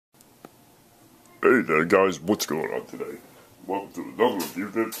Hey there guys, what's going on today? Welcome to another review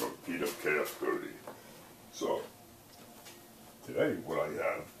vid from PWKF30. So, today what I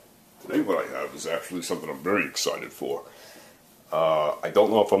have is actually something I'm very excited for. I don't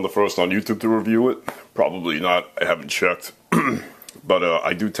know if I'm the first on YouTube to review it. Probably not, I haven't checked. But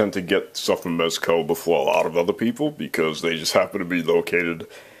I do tend to get stuff from Mezco before a lot of other people because they just happen to be located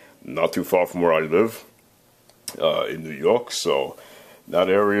not too far from where I live in New York. So, that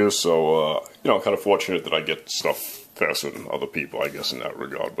area, so, you know, kind of fortunate that I get stuff faster than other people, I guess, in that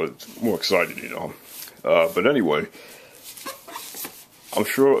regard, but it's more exciting, you know. But anyway, I'm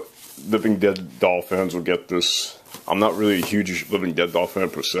sure Living Dead doll fans will get this. I'm not really a huge Living Dead doll fan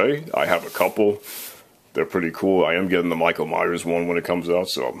per se. I have a couple. They're pretty cool. I am getting the Michael Myers one when it comes out,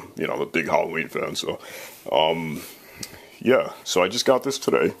 so, you know, I'm a big Halloween fan, so, yeah. So I just got this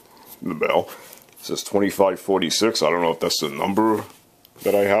today in the mail. It says 2546. I don't know if that's the number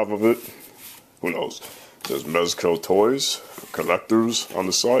that I have of it. Who knows? It says Mezco Toys for collectors on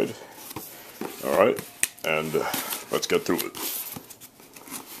the side. Alright, and let's get through it.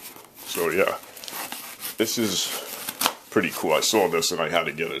 So yeah, this is pretty cool. I saw this and I had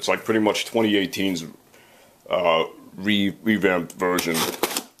to get it. It's like pretty much 2018's revamped version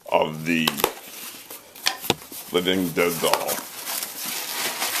of the Living Dead doll.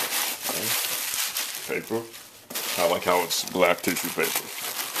 Okay. Paper. I like how it's black tissue paper.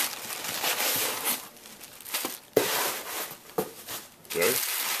 Okay.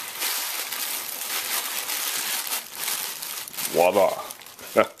 Voila.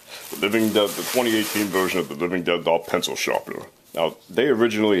 Living Dead, the 2018 version of the Living Dead doll pencil sharpener. Now, they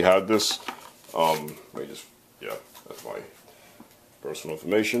originally had this. Yeah, that's my personal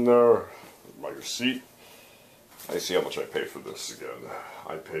information there. My receipt. I see how much I paid for this again.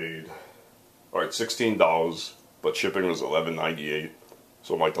 I paid, alright, $16. But shipping was $11.98,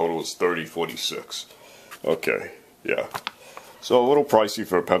 so my total was $30.46. Okay, yeah. So a little pricey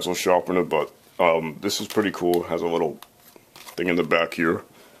for a pencil sharpener, but this is pretty cool. It has a little thing in the back here.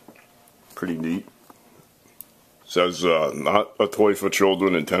 Pretty neat. It says, not a toy for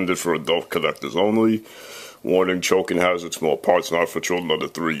children, intended for adult collectors only. Warning, choking hazard, small parts, not for children under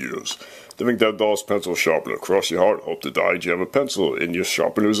 3 years. Living Dead Dolls Pencil Sharpener. Cross your heart, hope to die, jam a pencil in your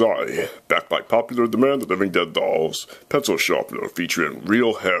sharpener's eye. Backed by popular demand, the Living Dead Dolls Pencil Sharpener, featuring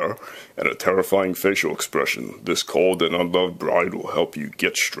real hair and a terrifying facial expression. This cold and unloved bride will help you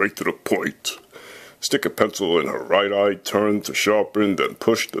get straight to the point. Stick a pencil in her right eye, turn to sharpen, then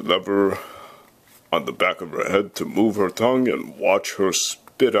push the lever on the back of her head to move her tongue and watch her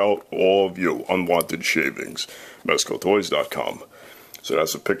spit out all of your unwanted shavings. MezcoToys.com. So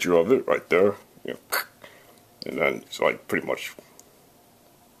that's a picture of it right there. You know, and then it's like pretty much,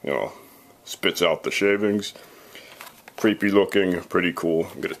 you know, spits out the shavings. Creepy looking, pretty cool.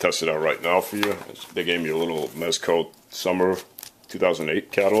 I'm going to test it out right now for you. They gave me a little Mezco Summer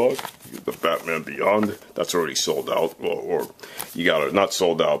 2008 catalog. The Batman Beyond. That's already sold out. Or you got it, not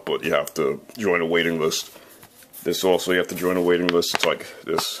sold out, but you have to join a waiting list. This also, you have to join a waiting list. It's like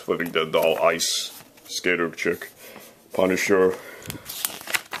this Living Dead doll ice skater chick. Punisher.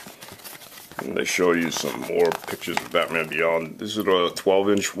 And they show you some more pictures of Batman Beyond. This is a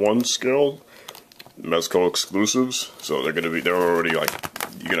 12-inch 1 scale. Mezco exclusives. So they're already like,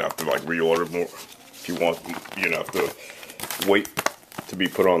 you're gonna have to like reorder more if you want. You're gonna have to wait to be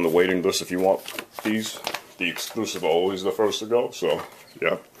put on the waiting list if you want these. The exclusive are always the first to go. So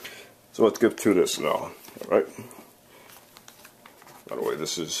yeah. So let's get to this now. Alright. By the way,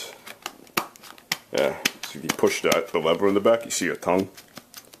 this is, yeah. So if you push the lever in the back, you see a tongue.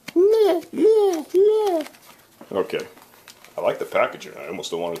 Okay. I like the packaging. I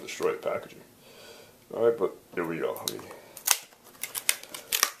almost don't want to destroy the packaging. Alright, but here we go.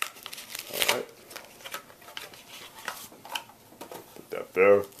 Alright. Put that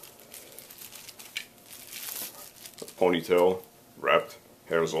there. A ponytail wrapped.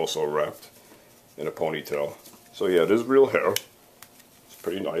 Hair is also wrapped in a ponytail. So yeah, it is real hair. It's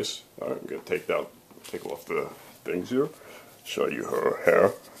pretty nice. Alright, I'm going to take off the things here. Show you her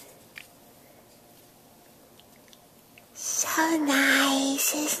hair. So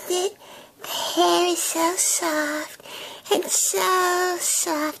nice, isn't it? The hair is so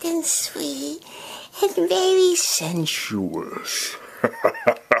soft and sweet and very sensuous.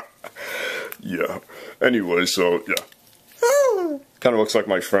 Yeah. Anyway, so yeah. Kind of looks like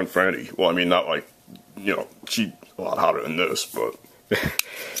my friend Franny. Well, I mean, not like, you know, she's a lot hotter than this, but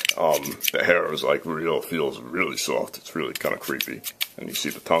the hair is like feels really soft. It's really kind of creepy. And you see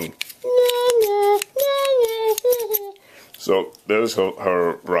the tongue. So there's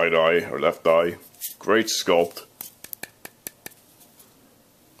her right eye, her left eye. Great sculpt.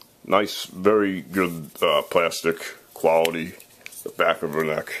 Nice, very good plastic quality. The back of her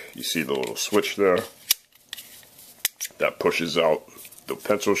neck, you see the little switch there. That pushes out the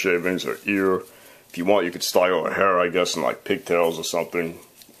pencil shavings, her ear. If you want, you could style her hair, I guess, in like pigtails or something.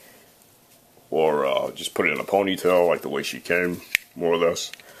 Or just put it in a ponytail, like the way she came, more or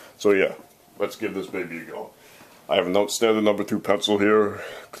less. So yeah, let's give this baby a go. I have a standard number 2 pencil here.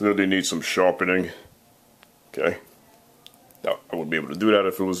 Clearly needs some sharpening. Okay. Now, I wouldn't be able to do that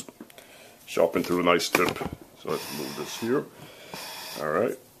if it was sharpened through a nice tip. So let's move this here.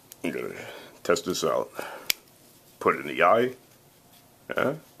 Alright. I'm going to test this out. Put it in the eye.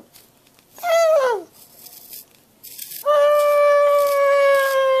 Yeah.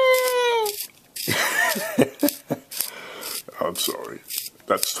 I'm sorry.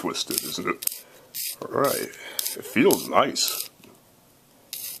 That's twisted, isn't it? Alright. It feels nice.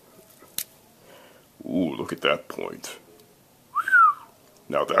 Ooh, look at that point.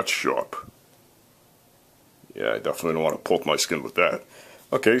 Now that's sharp. Yeah, I definitely don't want to poke my skin with that.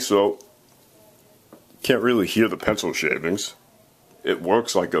 Okay, so can't really hear the pencil shavings. It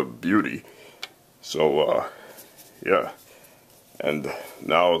works like a beauty. So, yeah. And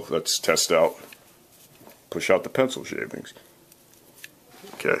now let's test out, push out the pencil shavings.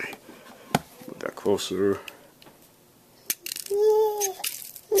 Okay, move that closer.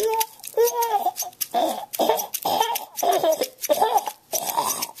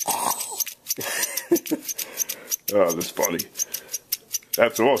 Oh, that's funny.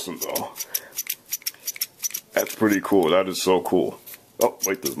 That's awesome, though. That's pretty cool. That is so cool. Oh,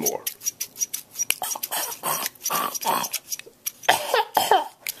 wait, there's more.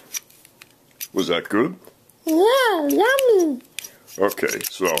 Was that good? Yeah, yummy. Okay,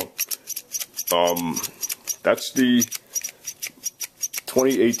 so, that's the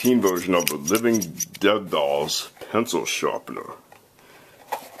 2018 version of the Living Dead Dolls pencil sharpener.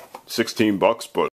 $16, but